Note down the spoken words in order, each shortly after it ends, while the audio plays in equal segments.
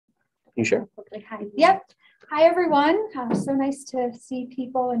You sure? Okay, hi. Yep. Hi, everyone. So nice to see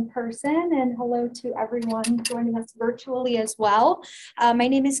people in person, and hello to everyone joining us virtually as well. My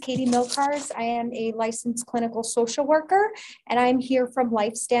name is Catie Mielcarz. I am a licensed clinical social worker, and I'm here from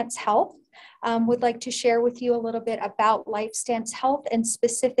LifeStance Health. Would like to share with you a little bit about LifeStance Health and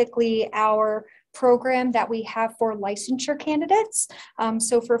specifically our program that we have for licensure candidates.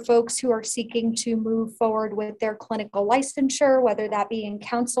 So for folks who are seeking to move forward with their clinical licensure, whether that be in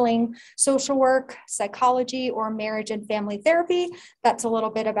counseling, social work, psychology, or marriage and family therapy, that's a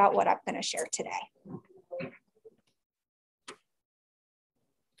little bit about what I'm going to share today.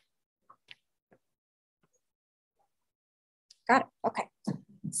 Got it. Okay.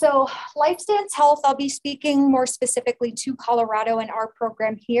 So LifeStance Health, I'll be speaking more specifically to Colorado and our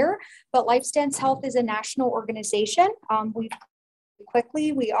program here, but LifeStance Health is a national organization.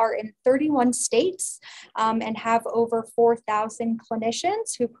 We are in 31 states and have over 4,000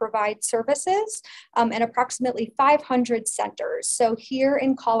 clinicians who provide services and approximately 500 centers. So here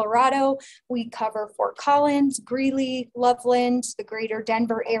in Colorado, we cover Fort Collins, Greeley, Loveland, the greater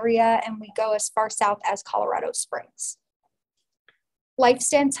Denver area, and we go as far south as Colorado Springs.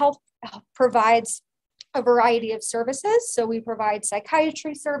 LifeStance Health provides a variety of services. So we provide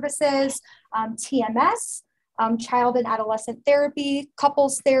psychiatry services, TMS, child and adolescent therapy,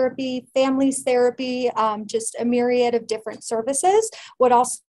 couples therapy, families therapy, just a myriad of different services. What I'll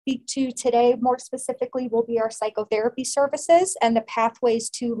speak to today more specifically will be our psychotherapy services and the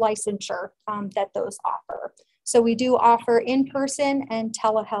pathways to licensure that those offer. So we do offer in-person and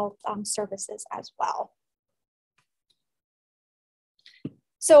telehealth services as well.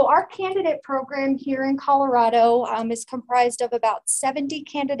 So our candidate program here in Colorado is comprised of about 70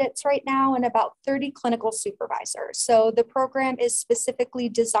 candidates right now and about 30 clinical supervisors. So the program is specifically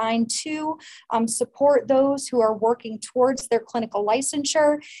designed to support those who are working towards their clinical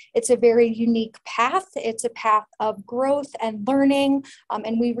licensure. It's a very unique path. It's a path of growth and learning,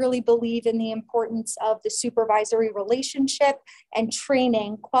 and we really believe in the importance of the supervisory relationship and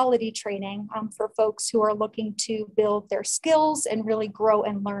training, quality training for folks who are looking to build their skills and really grow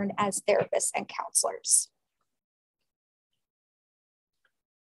and learn as therapists and counselors.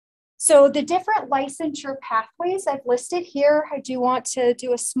 So the different licensure pathways I've listed here, I do want to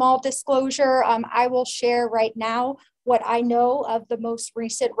do a small disclosure. I will share right now what I know of the most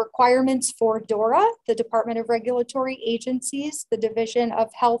recent requirements for DORA, the Department of Regulatory Agencies, the Division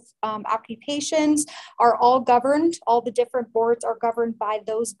of Health Occupations are all governed, all the different boards are governed by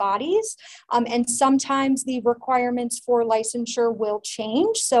those bodies. And sometimes the requirements for licensure will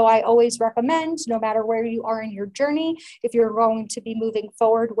change. So I always recommend, no matter where you are in your journey, if you're going to be moving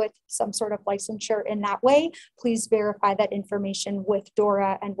forward with some sort of licensure in that way, please verify that information with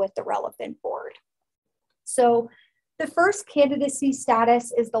DORA and with the relevant board. So the first candidacy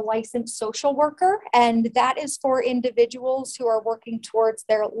status is the licensed social worker, and that is for individuals who are working towards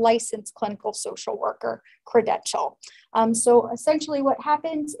their licensed clinical social worker credential. So essentially what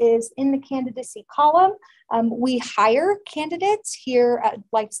happens is in the candidacy column, we hire candidates here at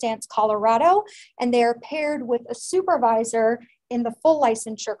LifeStance Colorado, and they are paired with a supervisor in the full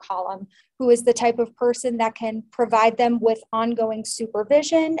licensure column, who is the type of person that can provide them with ongoing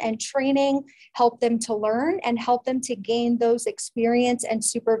supervision and training, help them to learn, and help them to gain those experience and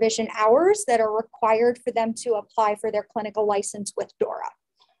supervision hours that are required for them to apply for their clinical license with DORA.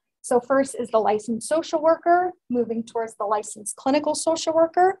 So first is the licensed social worker, moving towards the licensed clinical social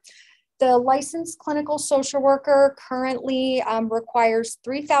worker. The licensed clinical social worker currently requires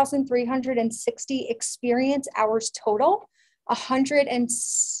 3,360 experience hours total.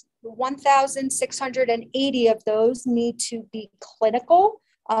 1,680 of those need to be clinical.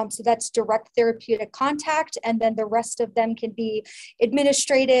 So that's direct therapeutic contact, and then the rest of them can be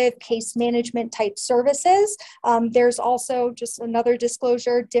administrative, case management type services. There's also, just another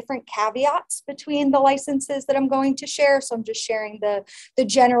disclosure, different caveats between the licenses that I'm going to share. So I'm just sharing the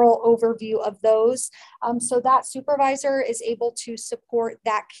general overview of those. So that supervisor is able to support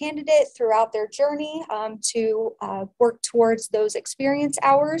that candidate throughout their journey to work towards those experience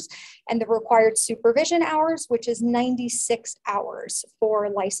hours and the required supervision hours, which is 96 hours for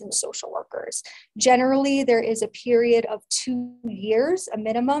licensed social workers. Generally, there is a period of 2 years, a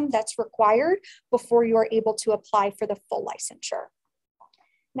minimum that's required before you are able to apply for the full licensure.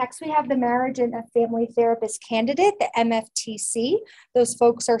 Next, we have the marriage and a family therapist candidate, the MFTC. Those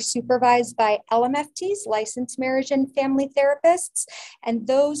folks are supervised by LMFTs, licensed marriage and family therapists, and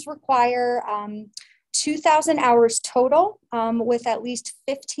those require 2,000 hours total, with at least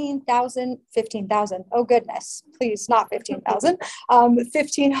 15,000, oh goodness, please, not 15,000,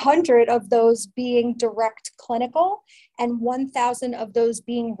 1,500 of those being direct clinical and 1,000 of those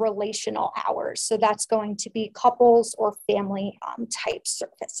being relational hours. So that's going to be couples or family type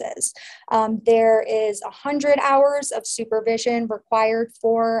services. There is 100 hours of supervision required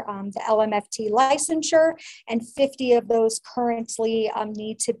for the LMFT licensure, and 50 of those currently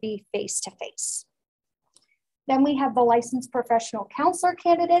need to be face-to-face. Then we have the licensed professional counselor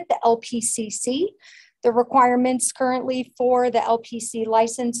candidate, the LPCC. The requirements currently for the LPC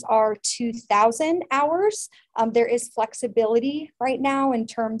license are 2,000 hours. There is flexibility right now in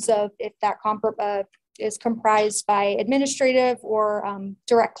terms of if that is comprised by administrative or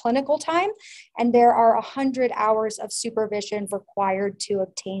direct clinical time, and there are 100 hours of supervision required to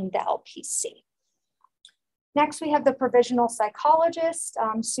obtain the LPC. Next, we have the provisional psychologist,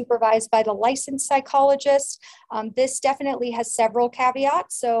 supervised by the licensed psychologist. This definitely has several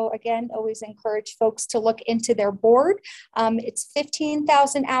caveats. So again, always encourage folks to look into their board. It's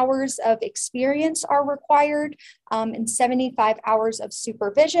 15,000 hours of experience are required and 75 hours of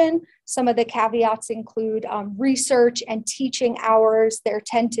supervision. Some of the caveats include research and teaching hours. There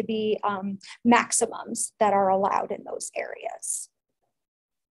tend to be maximums that are allowed in those areas.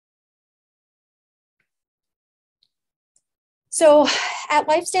 So at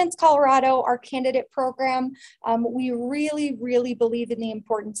LifeStance Colorado, our candidate program, we really believe in the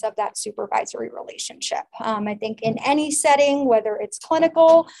importance of that supervisory relationship. I think in any setting, whether it's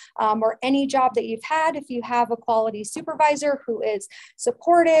clinical or any job that you've had, if you have a quality supervisor who is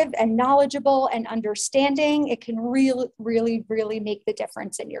supportive and knowledgeable and understanding, it can really make the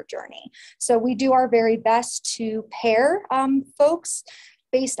difference in your journey. So we do our very best to pair folks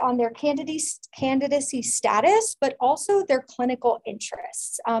based on their candidacy status, but also their clinical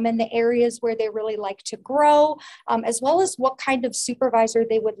interests and the areas where they really like to grow, as well as what kind of supervisor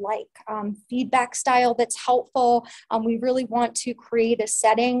they would like. Feedback style that's helpful. We really want to create a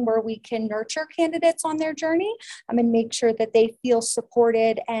setting where we can nurture candidates on their journey and make sure that they feel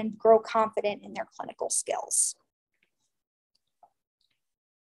supported and grow confident in their clinical skills.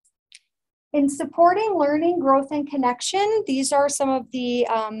 In supporting learning, growth, and connection, these are some of the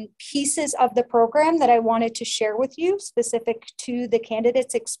pieces of the program that I wanted to share with you specific to the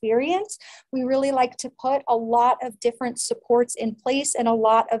candidate's experience. We really like to put a lot of different supports in place and a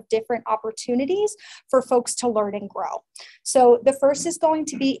lot of different opportunities for folks to learn and grow. So the first is going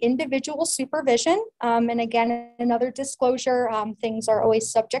to be individual supervision. And again, another disclosure, things are always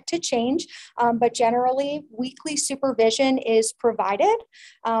subject to change, but generally weekly supervision is provided.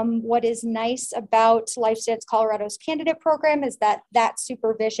 What is nice about LifeStance Colorado's candidate program is that that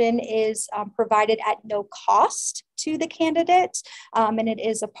supervision is provided at no cost to the candidate, and it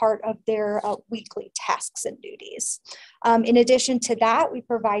is a part of their weekly tasks and duties. In addition to that, we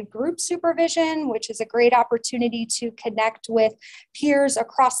provide group supervision, which is a great opportunity to connect with peers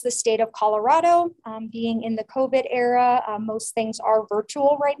across the state of Colorado. Being in the COVID era, most things are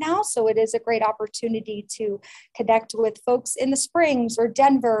virtual right now, so it is a great opportunity to connect with folks in the Springs or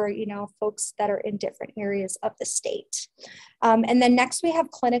Denver, you know, folks that are in different areas of the state. And then next we have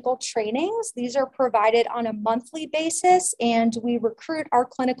clinical trainings. These are provided on a monthly basis, and we recruit our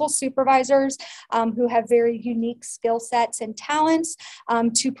clinical supervisors who have very unique skill sets and talents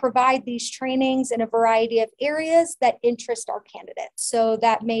to provide these trainings in a variety of areas that interest our candidates. So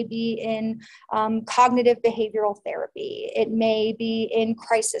that may be in cognitive behavioral therapy. It may be in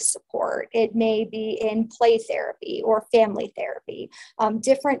crisis support. It may be in play therapy or family therapy,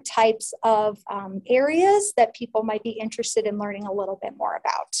 different types of areas that people might be interested in learning a little bit more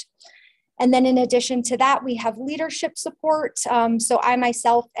about. And then in addition to that, we have leadership support. So I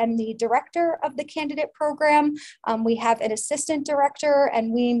myself am the director of the candidate program. We have an assistant director,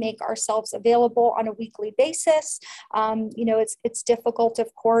 and we make ourselves available on a weekly basis. You know, it's difficult,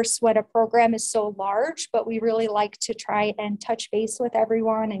 of course, when a program is so large, but we really like to try and touch base with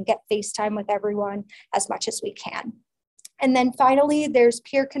everyone and get FaceTime with everyone as much as we can. And then finally, there's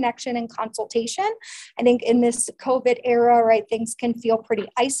peer connection and consultation. I think in this COVID era, right, things can feel pretty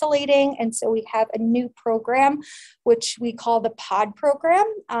isolating. And so we have a new program, which we call the POD program.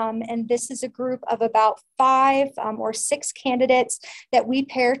 And this is a group of about 5 or 6 candidates that we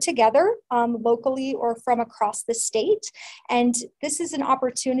pair together locally or from across the state. And this is an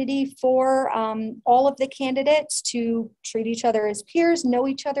opportunity for all of the candidates to treat each other as peers, know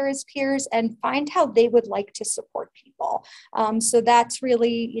each other as peers, and find how they would like to support people. So that's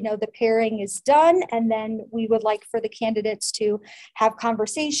really, you know, the pairing is done. And then we would like for the candidates to have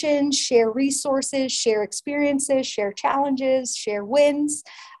conversations, share resources, share experiences, share challenges, share wins,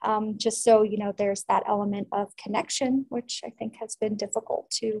 just so, you know, there's that element of connection, which I think has been difficult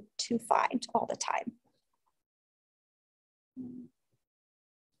to find all the time.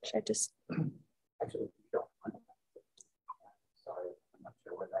 Should I just... Actually, don't. Sorry, I'm not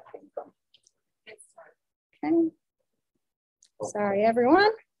sure where that came from. Okay. Sorry,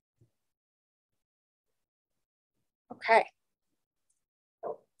 everyone. Okay.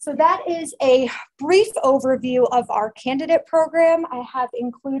 So that is a brief overview of our candidate program. I have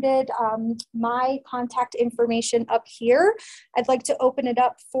included my contact information up here. I'd like to open it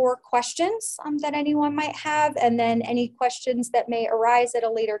up for questions that anyone might have, and then any questions that may arise at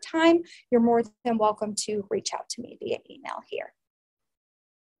a later time, you're more than welcome to reach out to me via email here.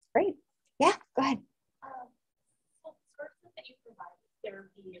 Great. Yeah, go ahead. So services that you provide,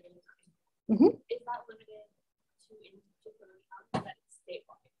 therapy, Mm-hmm. is that limited to any particular county, that it's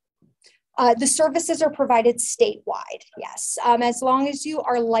statewide? The services are provided statewide, yes. As long as you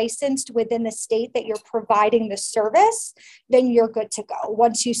are licensed within the state that you're providing the service, then you're good to go.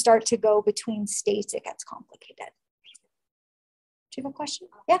 Once you start to go between states, it gets complicated. Do you have a question?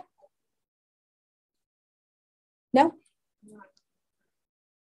 Yeah. No?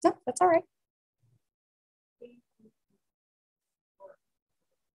 No, that's all right.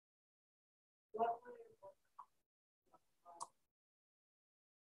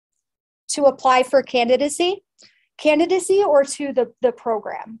 To apply for candidacy or to the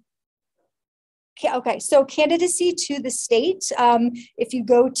program? Okay, so candidacy to the state, if you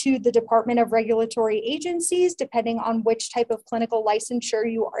go to the Department of Regulatory Agencies, depending on which type of clinical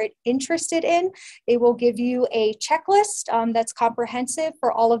licensure you are interested in, they will give you a checklist that's comprehensive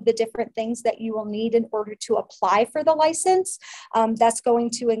for all of the different things that you will need in order to apply for the license. That's going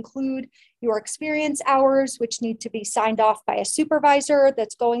to include your experience hours, which need to be signed off by a supervisor.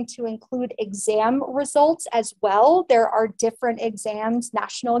 That's going to include exam results as well. There are different exams,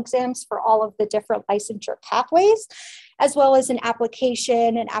 national exams for all of the different licensure pathways, as well as an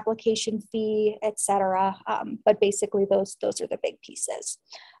application fee, etc. But basically those are the big pieces.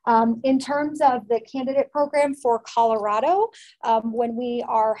 In terms of the candidate program for Colorado, when we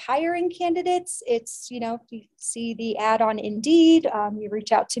are hiring candidates, it's, you know, you see the ad on Indeed, you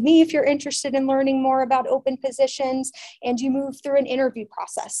reach out to me if you're interested in learning more about open positions, and you move through an interview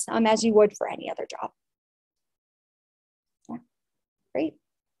process as you would for any other job. Yeah. Great.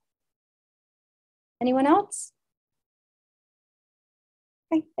 Anyone else?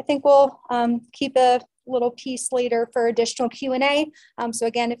 Okay. I think we'll keep a little piece later for additional Q&A. So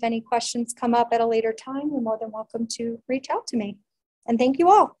again, if any questions come up at a later time, you're more than welcome to reach out to me. And thank you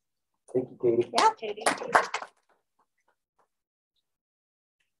all. Thank you, Katie. Yeah, Katie.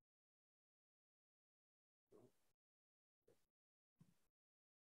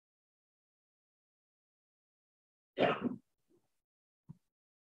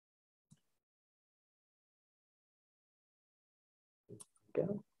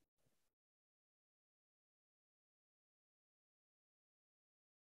 Go.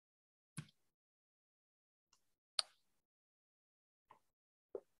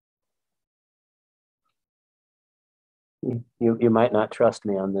 You might not trust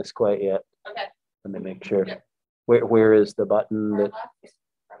me on this quite yet. Okay. Let me make sure. Yep. Where is the button that?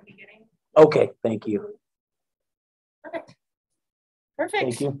 From beginning. Okay, thank you. Perfect. Perfect.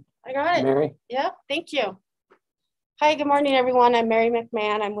 Thank you. I got it. Mary. Yeah, thank you. Hi, good morning, everyone. I'm Mary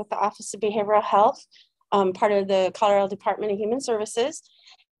McMahon. I'm with the Office of Behavioral Health, part of the Colorado Department of Human Services.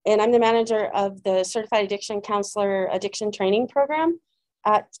 And I'm the manager of the Certified Addiction Counselor Addiction Training Program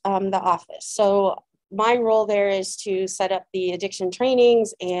at the office. So my role there is to set up the addiction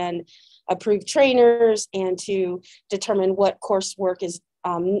trainings and approve trainers and to determine what coursework is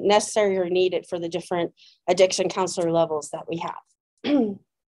necessary or needed for the different addiction counselor levels that we have.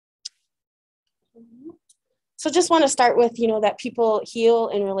 So just want to start with, you know, that people heal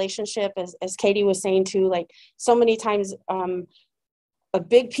in relationship, as Katie was saying too, like so many times a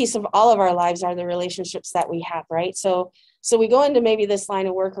big piece of all of our lives are the relationships that we have, right? So we go into maybe this line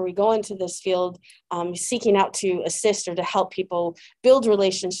of work, or we go into this field seeking out to assist or to help people build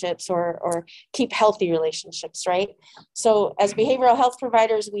relationships or keep healthy relationships, right? So as behavioral health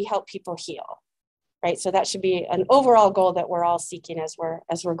providers, we help people heal, right? So that should be an overall goal that we're all seeking as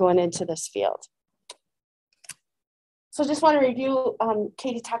we're going into this field. So just want to review,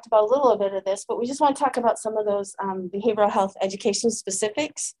 Katie talked about a little bit of this, but we just want to talk about some of those behavioral health education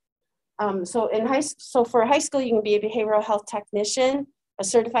specifics. So for high school, you can be a behavioral health technician, a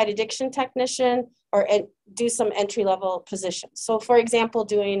certified addiction technician, or do some entry-level positions. So for example,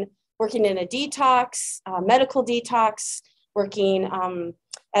 working in a detox, medical detox, working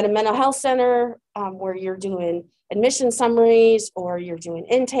at a mental health center where you're doing admission summaries, or you're doing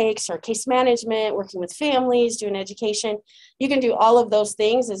intakes or case management, working with families, doing education. You can do all of those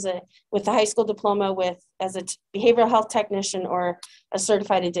things with a high school diploma as a behavioral health technician or a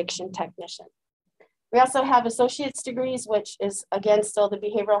certified addiction technician. We also have associate's degrees, which is again still the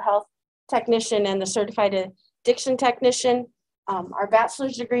behavioral health technician and the certified addiction technician. Our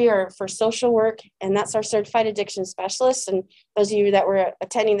bachelor's degree are for social work, and that's our certified addiction specialist. And those of you that were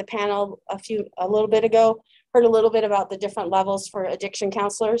attending the panel a little bit ago heard a little bit about the different levels for addiction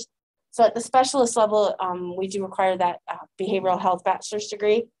counselors. So at the specialist level, we do require that behavioral health bachelor's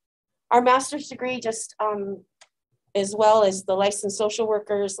degree. Our master's degree, just as well as the licensed social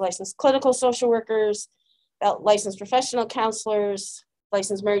workers, licensed clinical social workers, licensed professional counselors,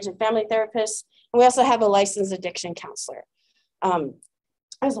 licensed marriage and family therapists. And we also have a licensed addiction counselor,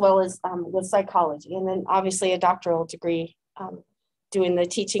 as well as with psychology. And then obviously a doctoral degree doing the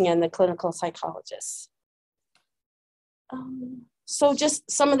teaching and the clinical psychologists. So just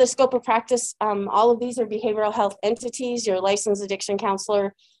some of the scope of practice, all of these are behavioral health entities. Your licensed addiction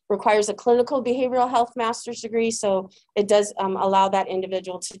counselor requires a clinical behavioral health master's degree. So it does allow that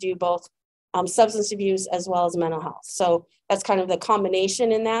individual to do both substance abuse as well as mental health. So that's kind of the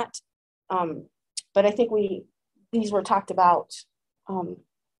combination in that. But I think these were talked about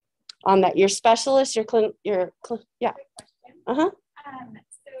on that. Your specialist, yeah. Uh-huh.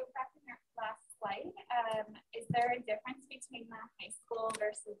 So back in your last slide, is there a difference between the high school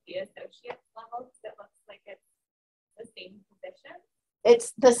versus the associate level? Because it looks like it's the same position.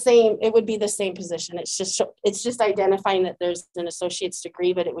 It's the same. It would be the same position. It's just identifying that there's an associate's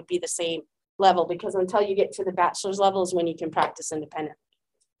degree, but it would be the same level, because until you get to the bachelor's level is when you can practice independently.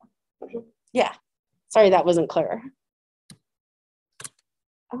 Yeah. Sorry, that wasn't clear.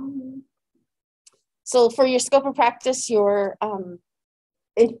 So for your scope of practice,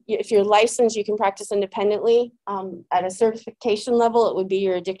 if you're licensed, you can practice independently. At a certification level, it would be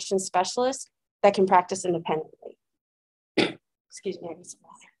your addiction specialist that can practice independently. Excuse me, I need some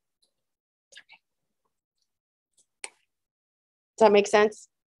water. Does that make sense?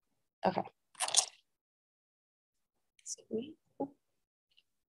 Okay. Excuse me.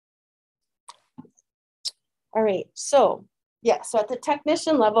 All right, so yeah, so at the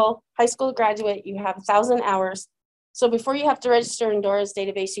technician level, high school graduate, you have 1,000 hours. So before you have to register in DORA's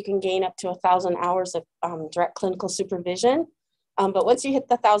database, you can gain up to 1,000 hours of direct clinical supervision. But once you hit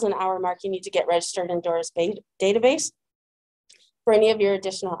the 1,000-hour mark, you need to get registered in DORA's database for any of your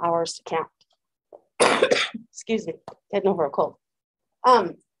additional hours to count. Excuse me, getting over a cold.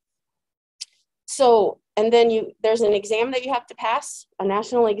 And then there's an exam that you have to pass, a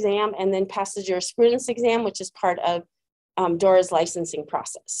national exam, and then pass the jurisprudence exam, which is part of DORA's licensing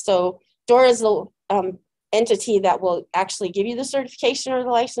process. So DORA is the entity that will actually give you the certification or the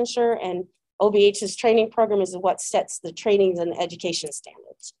licensure, and OBH's training program is what sets the trainings and the education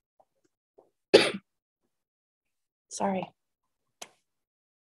standards. Sorry.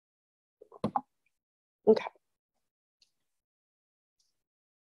 Okay.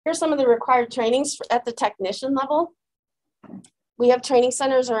 Here's some of the required trainings at the technician level. We have training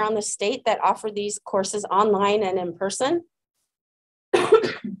centers around the state that offer these courses online and in person.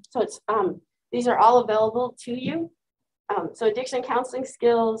 So these are all available to you. So addiction counseling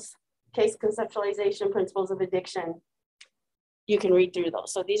skills, case conceptualization, principles of addiction. You can read through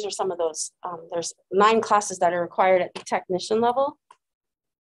those. So these are some of those. There's 9 classes that are required at the technician level.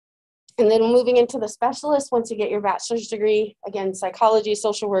 And then moving into the specialist, once you get your bachelor's degree, again, psychology,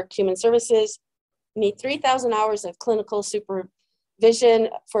 social work, human services, you need 3,000 hours of clinical supervision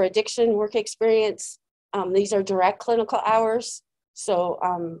for addiction work experience. These are direct clinical hours. So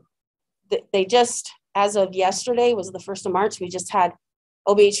they just, as of yesterday, was the 1st of March, we just had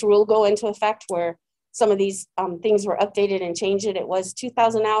OBH rule go into effect where some of these things were updated and changed it. It was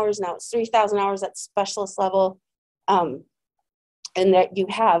 2,000 hours, now it's 3,000 hours at specialist level. And that you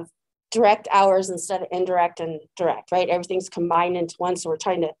have direct hours instead of indirect and direct, right? Everything's combined into one, so we're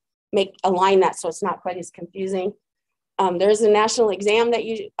trying to align that so it's not quite as confusing. There's a national exam that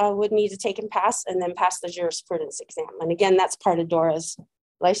you would need to take and pass, and then pass the jurisprudence exam. And again, that's part of DORA's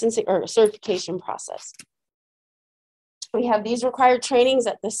licensing or certification process. We have these required trainings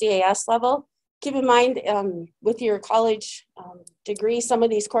at the CAS level. Keep in mind, with your college degree, some of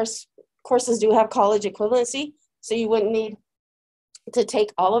these courses do have college equivalency, so you wouldn't need to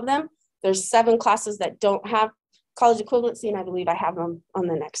take all of them. There's 7 classes that don't have college equivalency, and I believe I have them on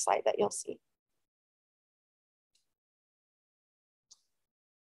the next slide that you'll see.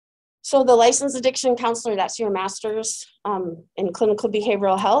 So the licensed addiction counselor, that's your master's in clinical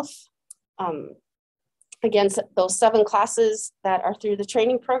behavioral health. Again, those 7 classes that are through the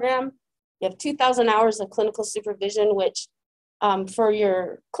training program. You have 2,000 hours of clinical supervision, which for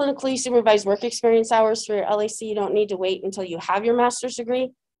your clinically supervised work experience hours for your LAC, you don't need to wait until you have your master's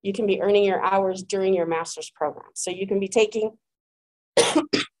degree. You can be earning your hours during your master's program. So you can be taking the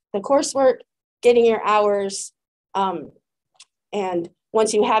coursework, getting your hours, and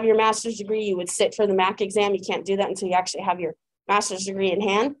once you have your master's degree, you would sit for the MAC exam. You can't do that until you actually have your master's degree in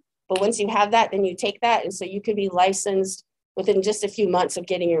hand. But once you have that, then you take that. And so you could be licensed within just a few months of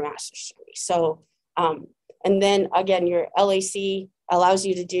getting your master's degree. So, and then again, your LAC allows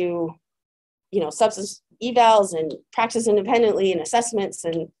you to do, substance evals and practice independently and assessments,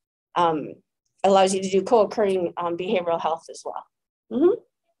 and allows you to do co-occurring behavioral health as well. Mm-hmm.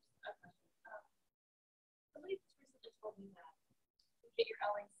 Get your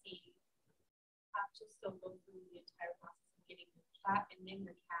LAC, have to still go through the entire process of getting your CHAP and then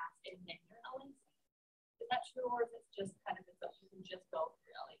your CAS and then your LAC. Is that true, or is it just kind of as you can just go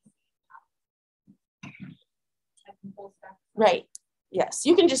through LAC? Technical stuff. Right. Yes,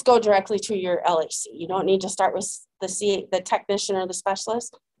 you can just go directly to your LAC. You don't need to start with the technician or the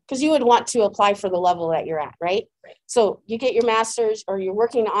specialist, because you would want to apply for the level that you're at, right? Right. So you get your master's, or you're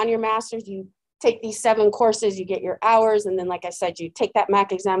working on your master's, you take these 7 courses, you get your hours, and then, like I said, you take that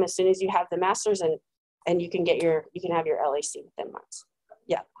MAC exam as soon as you have the master's, and you can have your LAC within months.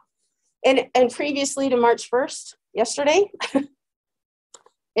 Yeah. And previously to March 1st, yesterday,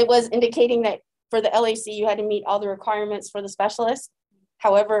 it was indicating that for the LAC, you had to meet all the requirements for the specialist.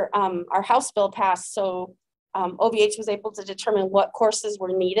 However, our House bill passed, so OBH was able to determine what courses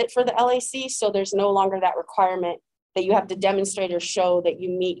were needed for the LAC. So there's no longer that requirement that you have to demonstrate or show that you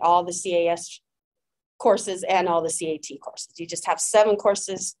meet all the CAS courses and all the CAT courses. You just have 7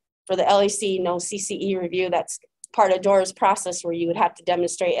 courses for the LAC, no CCE review. That's part of DORA's process, where you would have to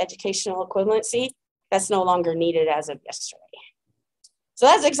demonstrate educational equivalency. That's no longer needed as of yesterday. So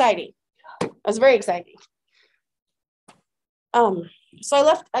that's exciting. That's very exciting.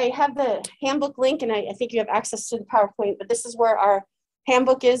 So I have the handbook link, and I think you have access to the PowerPoint, but this is where our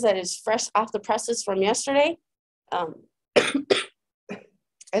handbook is, that is fresh off the presses from yesterday.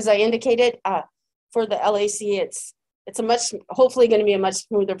 As I indicated, for the LAC, it's hopefully going to be a much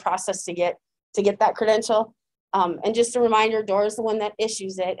smoother process to get that credential. And just a reminder, DORA is the one that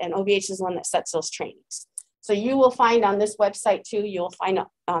issues it, and OBH is the one that sets those trainings. So you will find on this website too, you'll find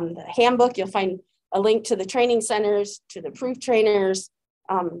the handbook, you'll find a link to the training centers, to the proof trainers.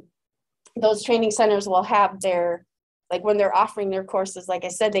 Those training centers will have like when they're offering their courses, like I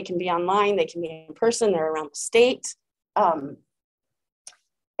said, they can be online, they can be in person, they're around the state.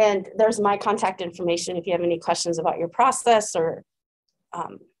 And there's my contact information if you have any questions about your process, or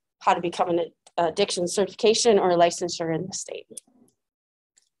how to become an addiction certification or licensure in the state.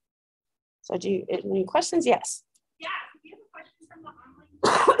 So any questions? Yes. Yeah, if you have a question from the online, do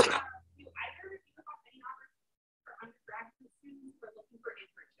either of you have any offers for undergraduate students who are looking for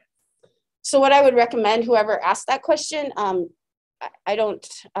internships? So what I would recommend, whoever asked that question,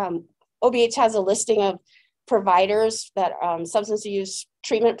 OBH has a listing of providers that substance use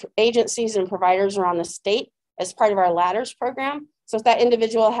treatment agencies and providers around the state as part of our ladders program. So if that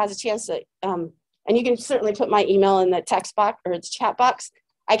individual has a chance to, and you can certainly put my email in the text box or the chat box,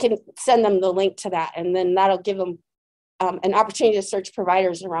 I can send them the link to that, and then that'll give them an opportunity to search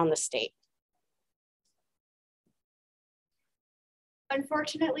providers around the state.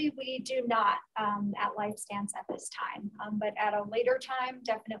 Unfortunately, we do not at LifeStance at this time, but at a later time,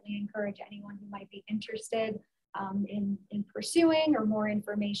 definitely encourage anyone who might be interested in pursuing or more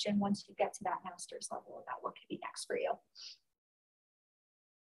information once you get to that master's level about what could be next for you.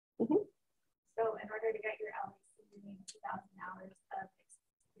 Mm-hmm. So in order to get your LAC, you need 2,000 hours of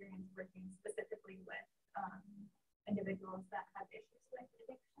experience working specifically with individuals that have issues with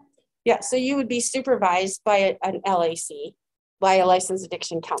addiction? Yeah, so you would be supervised by an LAC, by a licensed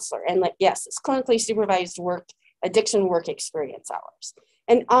addiction counselor. And yes, it's clinically supervised addiction work experience hours.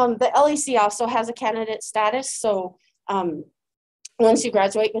 And the LAC also has a candidate status. So once you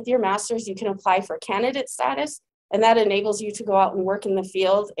graduate with your master's, you can apply for candidate status, and that enables you to go out and work in the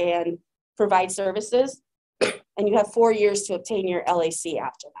field and provide services. And you have 4 years to obtain your LAC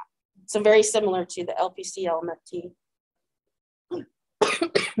after that. So very similar to the LPC LMFT.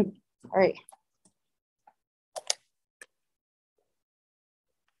 All right.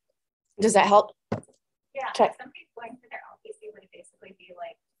 Does that help? Yeah, Okay. some people going for their LPC would basically be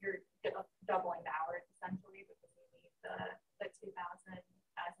like you're doubling the hours essentially, because you need the 2,000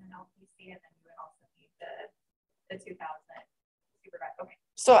 as an LPC, and then you would also need the 2,000 supervised. Okay.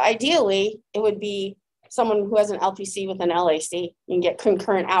 So ideally, it would be someone who has an LPC with an LAC. You can get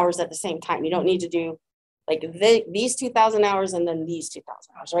concurrent hours at the same time. You don't need to do like these 2,000 hours and then these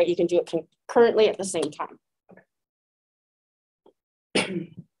 2,000 hours, right? You can do it concurrently at the same time. I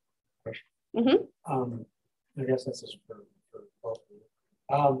guess this is for both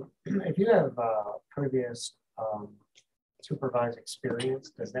of you. If you have previous supervised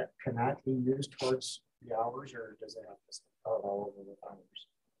experience, can that be used towards the hours, or does it have to start all over with hours?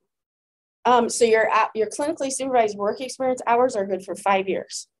 So your clinically supervised work experience hours are good for 5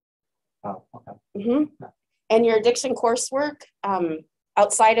 years. Oh, okay. Mm-hmm. And your addiction coursework,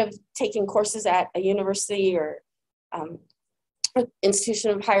 outside of taking courses at a university or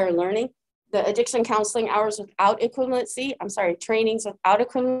institution of higher learning, the addiction counseling hours without equivalency, trainings without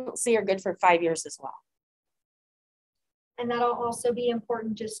equivalency are good for 5 years as well. And that'll also be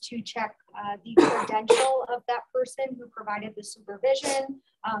important just to check the credential of that person who provided the supervision.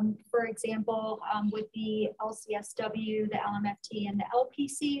 For example, with the LCSW, the LMFT, and the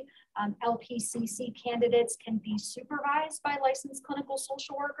LPC, LPCC candidates can be supervised by licensed clinical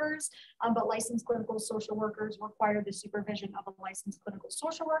social workers, but licensed clinical social workers require the supervision of a licensed clinical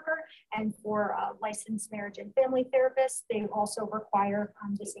social worker. And for licensed marriage and family therapists, they also require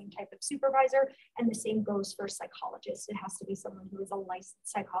the same type of supervisor, and the same goes for psychologists. It has to be someone who is a licensed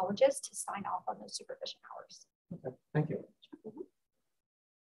psychologist to sign off on those supervision hours. Okay, thank you.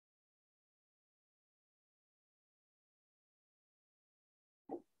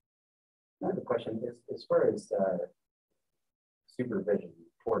 I have a question. As far as supervision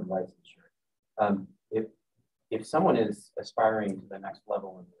toward licensure, if someone is aspiring to the next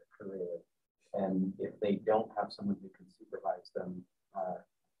level in their career, and if they don't have someone who can supervise them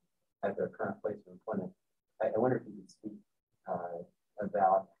at their current place of employment, I wonder if you could speak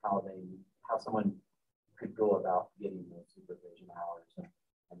about how someone could go about getting those supervision hours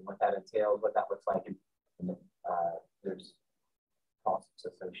and what that entails, what that looks like, and there's costs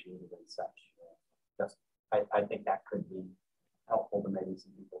associated and such. I think that could be helpful to maybe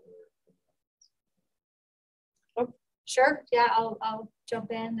some people who are. Sure. Yeah, I'll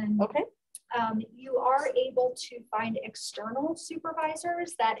jump in. And okay. You are able to find external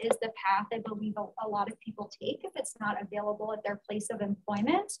supervisors. That is the path I believe a lot of people take if it's not available at their place of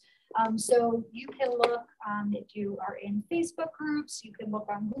employment. So you can look, if you are in Facebook groups, you can look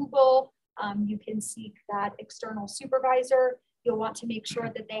on Google, you can seek that external supervisor. You'll want to make sure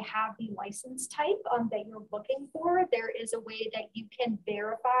that they have the license type that you're looking for. There is a way that you can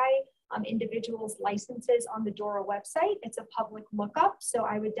verify individuals' licenses on the DORA website. It's a public lookup, so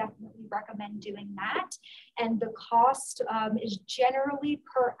I would definitely recommend doing that. And the cost is generally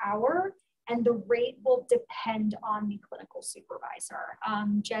per hour, and the rate will depend on the clinical supervisor.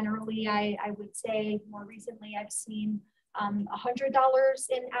 Generally, I would say more recently I've seen $100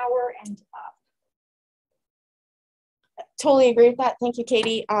 an hour and up. Totally agree with that. Thank you,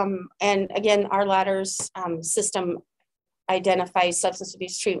 Catie. And again, our ladders system identifies substance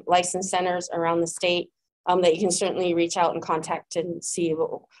abuse treatment license centers around the state that you can certainly reach out and contact and see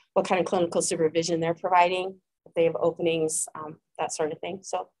what kind of clinical supervision they're providing, if they have openings, that sort of thing.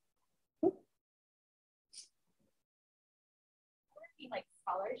 So. Like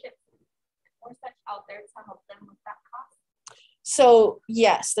scholarships or such out there to help them with that cost? So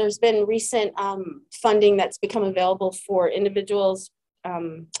yes, there's been recent funding that's become available for individuals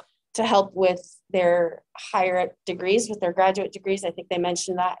to help with their higher ed degrees, with their graduate degrees. I think they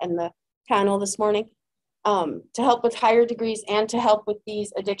mentioned that in the panel this morning. To help with higher degrees and to help with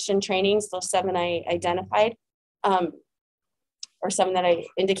these addiction trainings, those 7 I identified, or 7 that I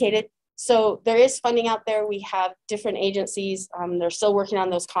indicated. So there is funding out there. We have different agencies. They're still working on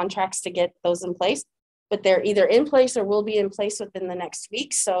those contracts to get those in place, but they're either in place or will be in place within the next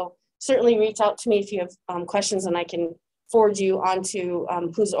week. So certainly reach out to me if you have questions, and I can forward you on to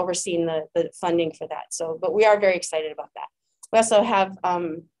who's overseeing the funding for that. So, but we are very excited about that. We also have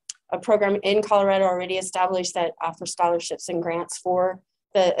a program in Colorado already established that offers scholarships and grants for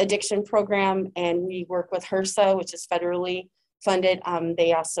the addiction program. And we work with HRSA, which is federally funded.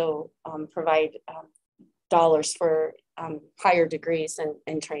 They also provide dollars for higher degrees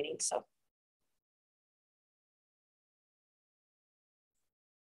and training. So.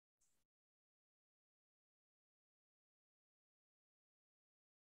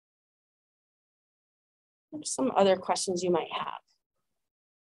 There's some other questions you might have.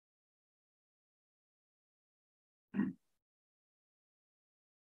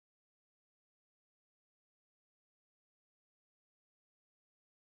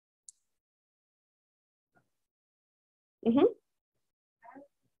 Mm-hmm.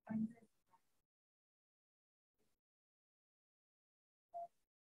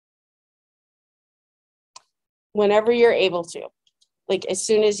 whenever you're able to. Like as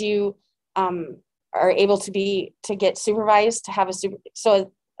soon as you are able to get supervised, to have a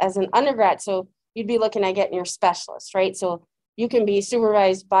so as an undergrad, so you'd be looking at getting your specialist, right? So you can be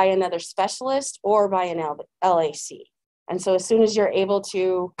supervised by another specialist or by an LAC. And so as soon as you're able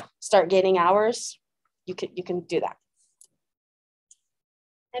to start getting hours, you can do that.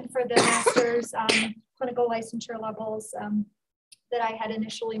 And for the master's clinical licensure levels that I had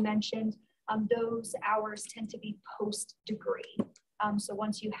initially mentioned, those hours tend to be post-degree. So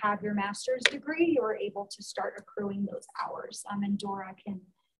once you have your master's degree, you're able to start accruing those hours. And Dora can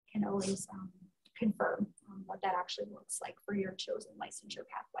always confirm what that actually looks like for your chosen licensure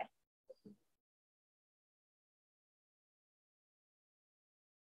pathway.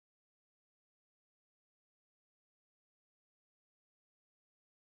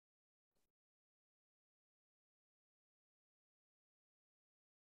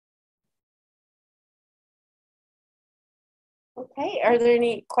 Okay, are there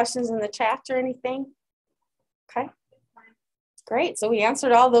any questions in the chat or anything? Okay, great. So we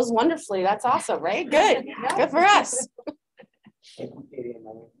answered all those wonderfully. That's awesome, right? Good, good for us.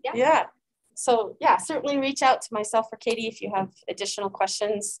 Yeah, so yeah, certainly reach out to myself or Katie if you have additional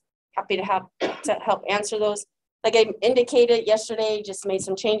questions. Happy to help answer those. Like I indicated yesterday, just made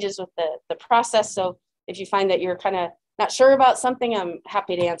some changes with the process. So if you find that you're kind of not sure about something, I'm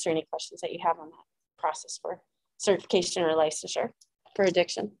happy to answer any questions that you have on that process for certification or licensure for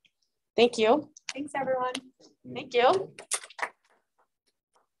addiction. Thank you. Thanks, everyone. Thank you.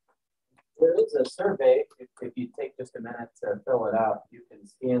 There is a survey. If you take just a minute to fill it out, you can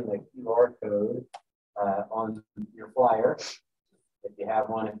scan the QR code on your flyer. If you have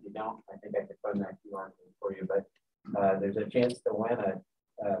one, if you don't, I think I could find that QR code for you. But there's a chance to win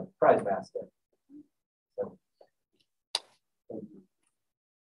a prize basket. So, thank you.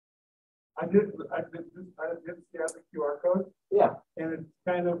 I did scan the QR code. Yeah. And it's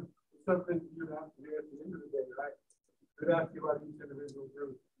kind of something you have to do at the end of the day, right? It asks you about each individual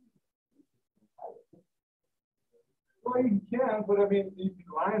group. Well, you can, but I mean, you can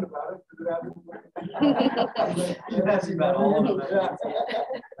lie about it because it asks about all of them. Yeah.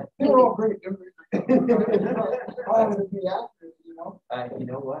 They're all great. You know? You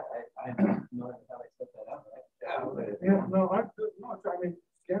know what? I don't know how I set that up. Right? Yeah, no, I mean,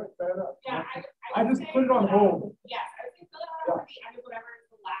 scan it, set it up. Yeah, I just put it on hold. Yeah, I would fill it out I do whatever is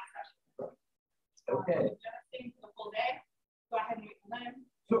the last session. Okay. Just staying for the full day. Go ahead and make the limit.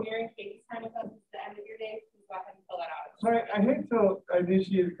 So, You're in Katie's time with us at the end of your day. Please go ahead and fill that out. sorry, I hate to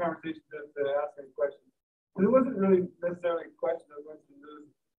initiate a conversation to ask any questions. But it wasn't really necessarily a question. I went to this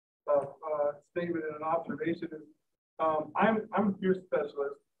statement and an observation. Is I'm a peer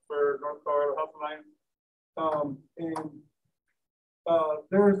specialist for North Colorado Health Alliance, and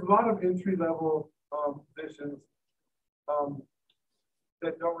there's a lot of entry level positions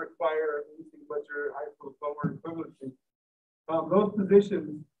that don't require anything but your high school diploma or equivalency. Those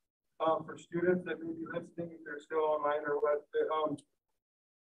positions for students that may be listening, if they're still online or what,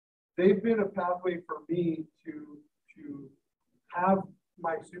 they've been a pathway for me to have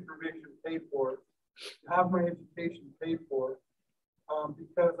my supervision paid for, have my education paid for,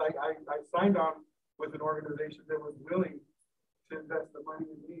 because I signed on with an organization that was willing to invest the money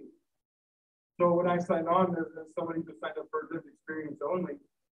in me. So when I signed on as somebody who signed up for lived experience only,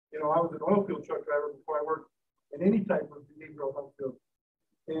 you know, I was an oil field truck driver before I worked in any type of behavioral health field.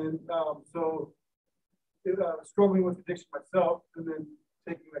 And so struggling with addiction myself and then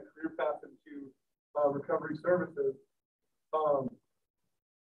taking that career path into recovery services.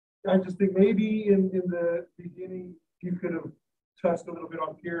 I just think maybe in the beginning, you could have touched a little bit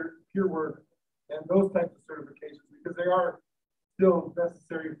on peer work and those types of certifications because they are still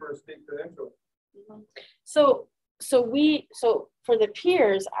necessary for a state credential. So for the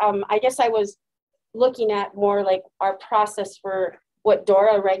peers, I guess I was looking at more like our process for what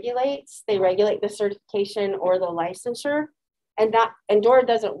DORA regulates. They regulate the certification or the licensure, and DORA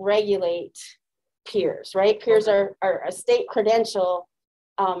doesn't regulate peers, right? Peers are a state credential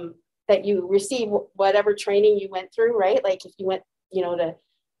that you receive whatever training you went through, right? Like if you went, you know, to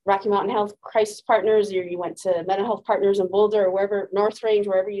Rocky Mountain Health Crisis Partners, or you went to Mental Health Partners in Boulder, or wherever, North Range,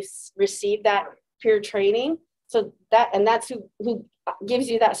 wherever you received that peer training. So that's who gives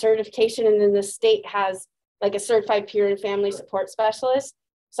you that certification. And then the state has like a certified peer and family support specialist.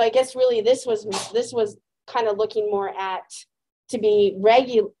 So I guess really this was kind of looking more at to be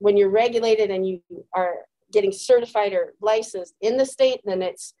when you're regulated and you are getting certified or licensed in the state, then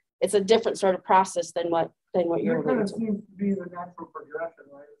it's a different sort of process than what you're kind of seems to be the natural progression,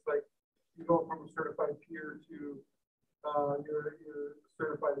 right? It's like you go from a certified peer to your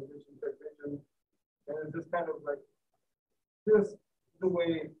certified addiction technician, and it's just kind of like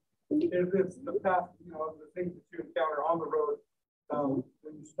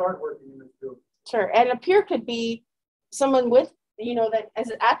Sure, and a peer could be someone with, you know, that is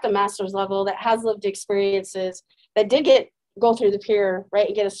at the master's level that has lived experiences, that did go through the peer, right,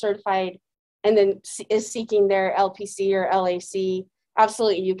 and get a certified, and then is seeking their LPC or LAC.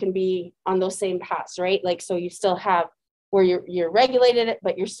 Absolutely, you can be on those same paths, right? Like, so you still have where you're regulated,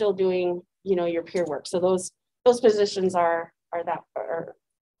 but you're still doing, you know, your peer work. So those positions are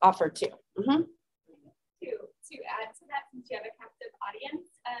offered too. Mm-hmm. To add to that, since you have a captive audience,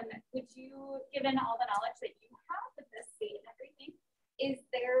 would you, given all the knowledge that you have with the state and everything, is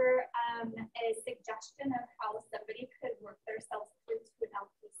there a suggestion of how somebody could work themselves through to an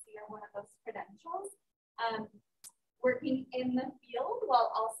LPC or one of those credentials, working in the field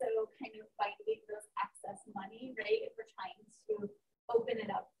while also kind of finding those access money, right? If we're trying to open it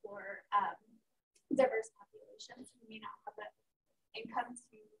up for diverse populations who may not have that income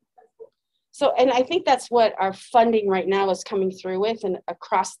to. So, and I think that's what our funding right now is coming through with and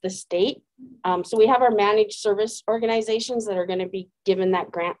across the state. So we have our managed service organizations that are going to be given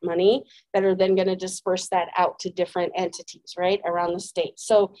that grant money that are then going to disperse that out to different entities, right, around the state.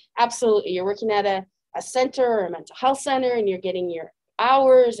 So absolutely, you're working at a center or a mental health center and you're getting your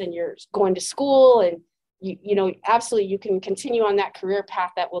hours and you're going to school, and you know, absolutely you can continue on that career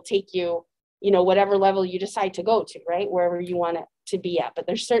path that will take you, you know, whatever level you decide to go to, right, wherever you want it to be at. But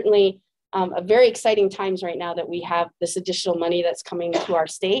there's certainly a very exciting times right now that we have this additional money that's coming to our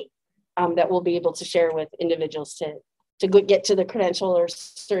state that we'll be able to share with individuals to get to the credential or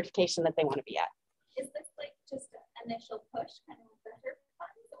certification that they want to be at. Is this like just an initial push, kind of with the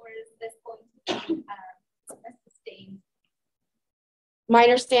funds, or is this going to be sustained? My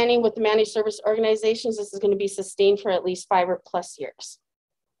understanding with the managed service organizations, this is going to be sustained for at least 5+ years.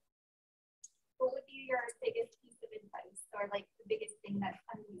 What would be your biggest piece of advice, or like the biggest thing that's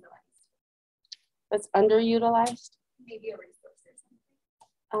underutilized? That's underutilized? Maybe a resource or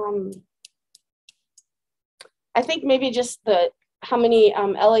something. I think maybe just how many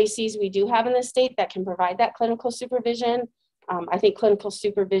LACs we do have in the state that can provide that clinical supervision. I think clinical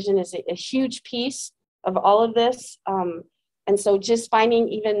supervision is a huge piece of all of this. And so just finding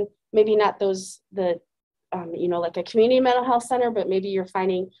even maybe not you know, like a community mental health center, but maybe you're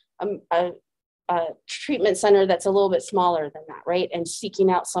finding a treatment center that's a little bit smaller than that, right? And seeking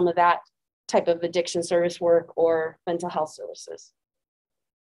out some of that type of addiction service work or mental health services.